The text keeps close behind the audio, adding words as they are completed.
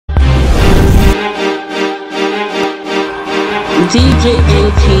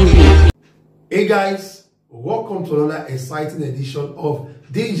DJMTV. Hey guys, welcome to another exciting edition of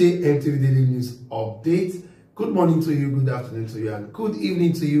DJMTV Daily News Update. Good morning to you, good afternoon to you, and good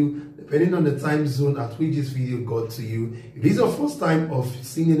evening to you, depending on the time zone at which this video got to you. If this is your first time of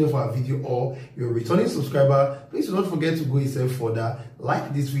seeing any of our video or you're a returning subscriber, please do not forget to go a step further,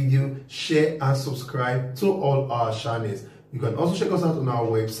 like this video, share and subscribe to all our channels. You can also check us out on our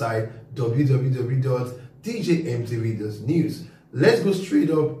website www.djmtv.news. Let's go straight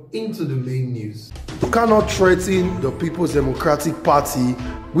up into the main news. You cannot threaten the People's Democratic Party.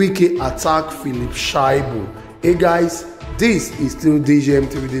 Wike attack Phillip Shaibu. Hey guys, this is still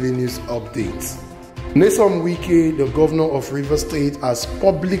DJMTV Daily News Updates. Nyesom Wike, the governor of Rivers State, has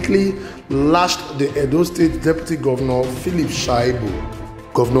publicly lashed the Edo State Deputy Governor Phillip Shaibu.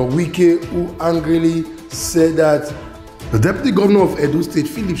 Governor Wike, who angrily said that the Deputy Governor of Edo State,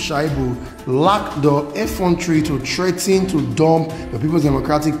 Phillip Shaibu, lacked the effrontery to threaten to dump the People's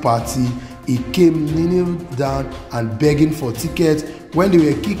Democratic Party. He came kneeling down and begging for tickets when they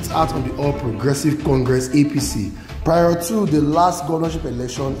were kicked out of the All Progressive Congress APC prior to the last governorship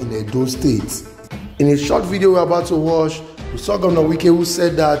election in Edo State. In a short video we're about to watch, we saw Governor Wike who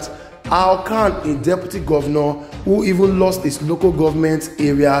said that how can a deputy governor who even lost his local government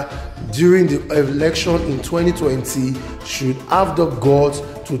area during the election in 2020 should have the guts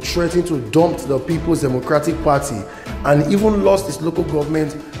to threaten to dump the People's Democratic Party, and even lost his local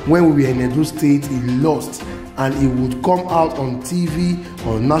government when we were in Edo State. He lost, and he would come out on TV,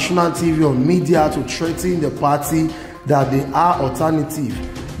 on national TV, on media to threaten the party that they are alternative.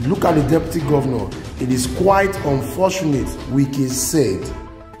 Look at the deputy governor. It is quite unfortunate, Wike said.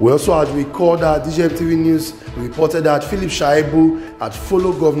 We also had recorded that DJMTV News reported that Phillip Shaibu had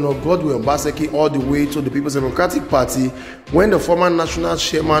followed Governor Godwin Obaseki all the way to the People's Democratic Party when the former national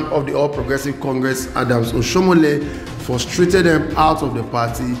chairman of the All Progressive Congress, Adams Oshomole, frustrated them out of the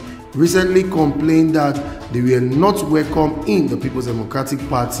party, recently complained that they were not welcome in the People's Democratic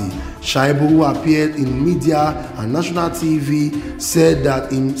Party. Shaibu, who appeared in media and national TV, said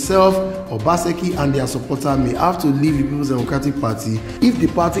that himself, Obaseki and their supporters may have to leave the People's Democratic Party if the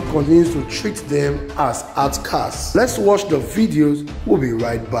party continues to treat them as outcasts. Let's watch the videos. We'll be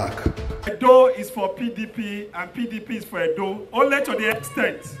right back. Edo is for PDP and PDP is for Edo, only to the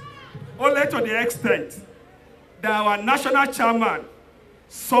extent that our national chairman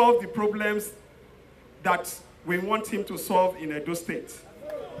solve the problems that we want him to solve in Edo State.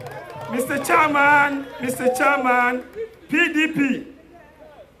 Mr. Chairman, PDP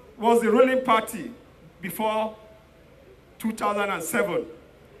was the ruling party before 2007.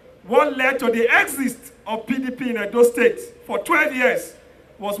 What led to the exit of PDP in Edo State for 12 years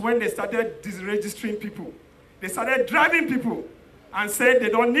was when they started deregistering people. They started driving people and said they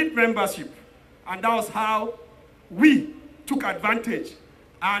don't need membership. And that was how we took advantage.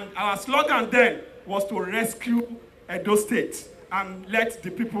 And our slogan then was to rescue Edo State and let the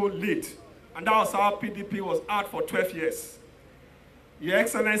people lead. And that was how PDP was out for 12 years. Your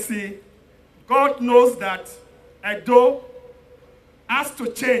Excellency, God knows that Edo has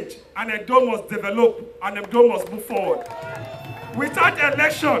to change, and Edo must develop, and Edo must move forward. Without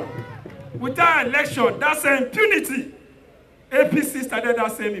election, that same impunity, APC started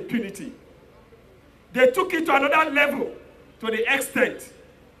that same impunity. They took it to another level, to the extent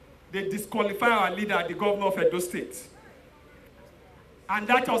they disqualify our leader, the governor of Edo State. And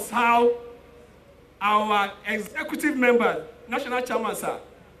that was how our executive members, national chairman, sir,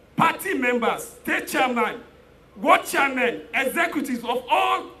 party members, state chairman, ward chairman, executives of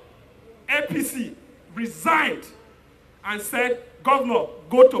all APC resigned and said, Governor,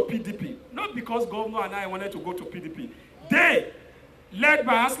 go to PDP. Not because Governor and I wanted to go to PDP. They, led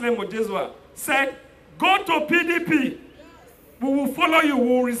by Aslem Ojezwa, said, go to PDP. We will follow you, we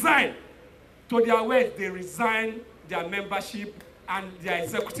will resign. To their way, they resigned their membership and their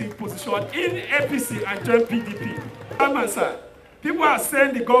executive position in APC and joined PDP. Sir, people are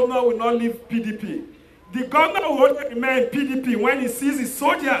saying the governor will not leave PDP. The governor will only remain in PDP when he sees his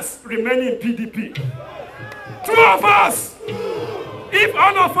soldiers remaining in PDP. Two of us, if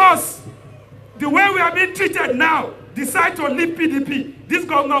all of us, the way we are being treated now, decide to leave PDP, this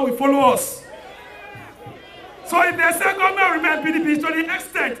governor will follow us. So if they say government remain PDP to the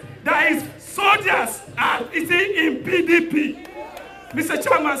extent that his soldiers are in PDP, Mr.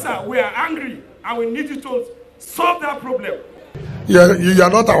 Chairman, sir, we are angry and we need you to solve that problem. You are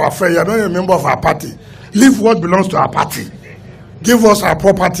not our friend. You are not a member of our party. Leave what belongs to our party. Give us our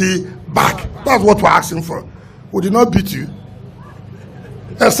property back. That's what we're asking for. We did not beat you.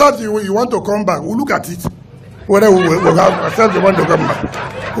 Except you want to come back. We'll look at it. Whether we will have, except you want to come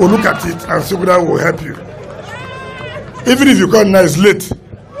back. We'll look at it and see whether we'll help you. Even if you come now, it's late.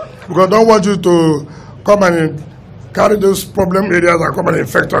 Because I don't want you to come and carry those problem areas and come and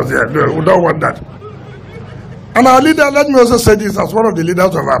infect us here. No, we don't want that. And our leader, let me also say this as one of the leaders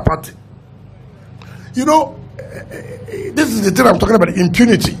of our party. You know, this is the thing I'm talking about,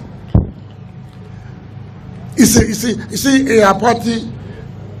 impunity. You see, in our party,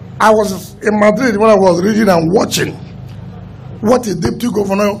 I was in Madrid when I was reading and watching what a deputy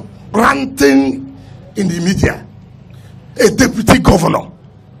governor ranting in the media. A deputy governor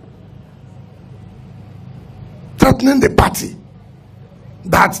threatening the party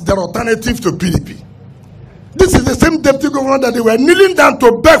that's their alternative to PDP. This is the same deputy governor that they were kneeling down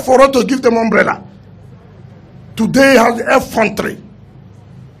to beg for us to give them umbrella. Today has the effrontery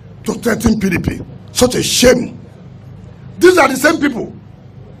to threaten PDP. Such a shame. These are the same people.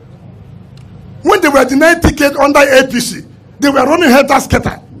 When they were denied ticket under APC, they were running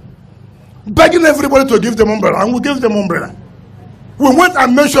helter-skelter, begging everybody to give them umbrella, and we gave them umbrella. We went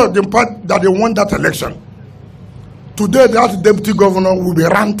and measured the part that they won that election. Today, that deputy governor will be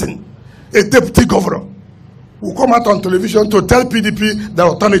ranting. A deputy governor will come out on television to tell PDP the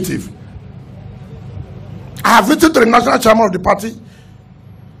alternative. I have written to the national chairman of the party.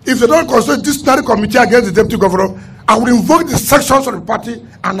 If they don't constitute disciplinary committee against the deputy governor, I will invoke the sections of the party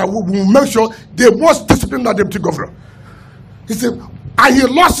and I will make sure they must discipline that deputy governor. He said, and he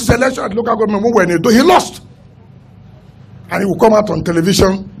lost his election at local government when he lost. And he will come out on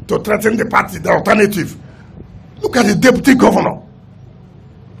television to threaten the party, the alternative. Look at the deputy governor.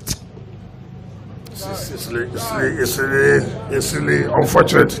 It's really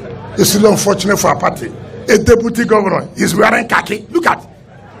unfortunate. It's really unfortunate for our party. A deputy governor is wearing khaki. Look at.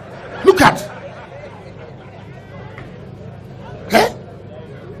 Eh?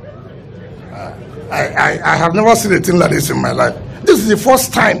 I have never seen a thing like this in my life. This is the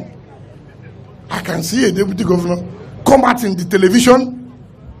first time I can see a deputy governor come out in the television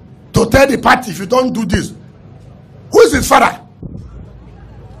to tell the party, if you don't do this, who is his father?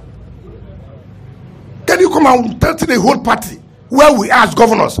 Can you come and tell the whole party where we are as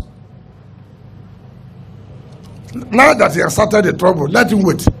governors? Now that he has started the trouble, let him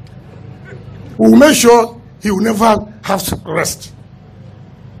wait. We will make sure he will never have rest.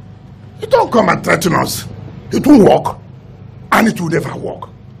 You don't come and threaten us. It won't work, and it will never work.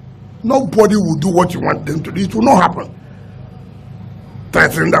 Nobody will do what you want them to do. It will not happen.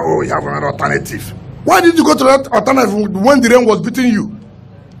 Threatening that, oh, you have another alternative. Why did you go to that alternative when the rain was beating you?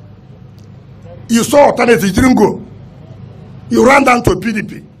 You saw alternative, you didn't go. You ran down to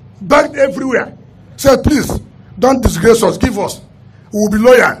PDP, begged everywhere, said, please, don't disgrace us, give us. We will be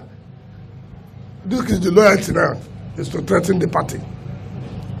loyal. This is the loyalty now, is to threaten the party.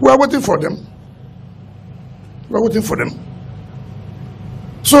 We are waiting for them. We are waiting for them.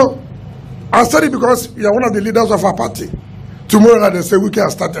 So, I said it because you are one of the leaders of our party. Tomorrow night they say Wike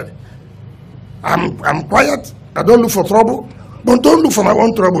has started. I'm quiet. I don't look for trouble, but don't look for my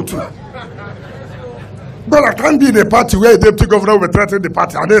own trouble too. But I can't be in a party where a deputy governor will threaten the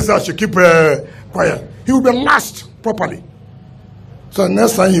party and they say I should keep quiet. He will be lashed properly. So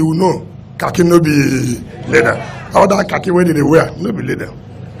next time he will know khaki no be leader. All that khaki where did they wear? No be leader.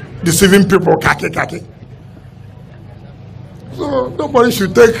 Deceiving people, khaki. So nobody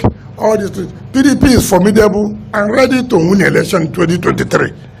should take all these things. PDP is formidable and ready to win election in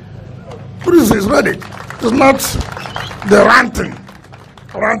 2023. PDP is ready. It's not the ranting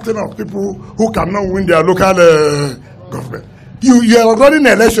of people who cannot win their local government. You are running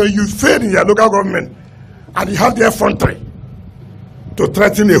an election, you fail in your local government, and you have the effrontery to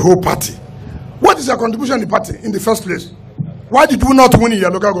threaten a whole party. What is your contribution in the party in the first place? Why did we not win in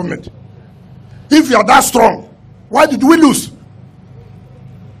your local government? If you are that strong, why did we lose?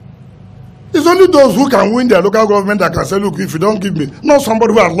 It's only those who can win their local government that can say, look, if you don't give me, not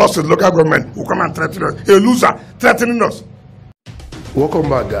somebody who has lost his local government who come and threaten us, a loser threatening us. Welcome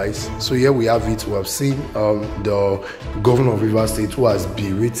back, guys. So here we have it. We have seen the governor of Rivers State who has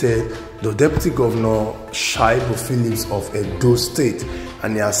berated the deputy governor Shaibu Phillips of Edo State,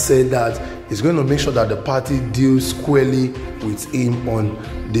 and he has said that he's going to make sure that the party deals squarely with him on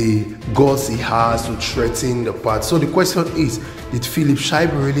the guts he has to threaten the party. So the question is, did Phillip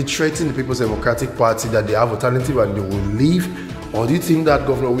Shaibu really threaten the People's Democratic Party that they have alternative and they will leave, or do you think that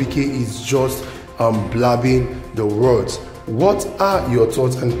Governor Wike is just blabbing the words? What are your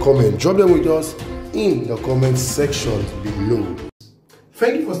thoughts and comments? Drop them with us in the comment section below.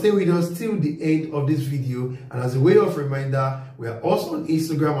 Thank you for staying with us till the end of this video. And as a way of reminder, we are also on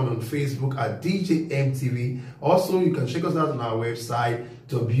Instagram and on Facebook at DJMTV. Also, you can check us out on our website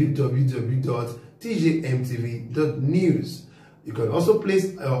www.djmtv.news. You can also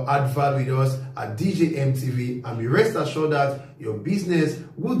place your advert with us at DJ MTV and be rest assured that your business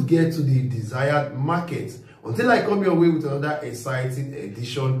would get to the desired market. Until I come your way with another exciting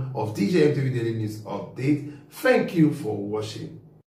edition of DJ MTV Daily News Update, thank you for watching.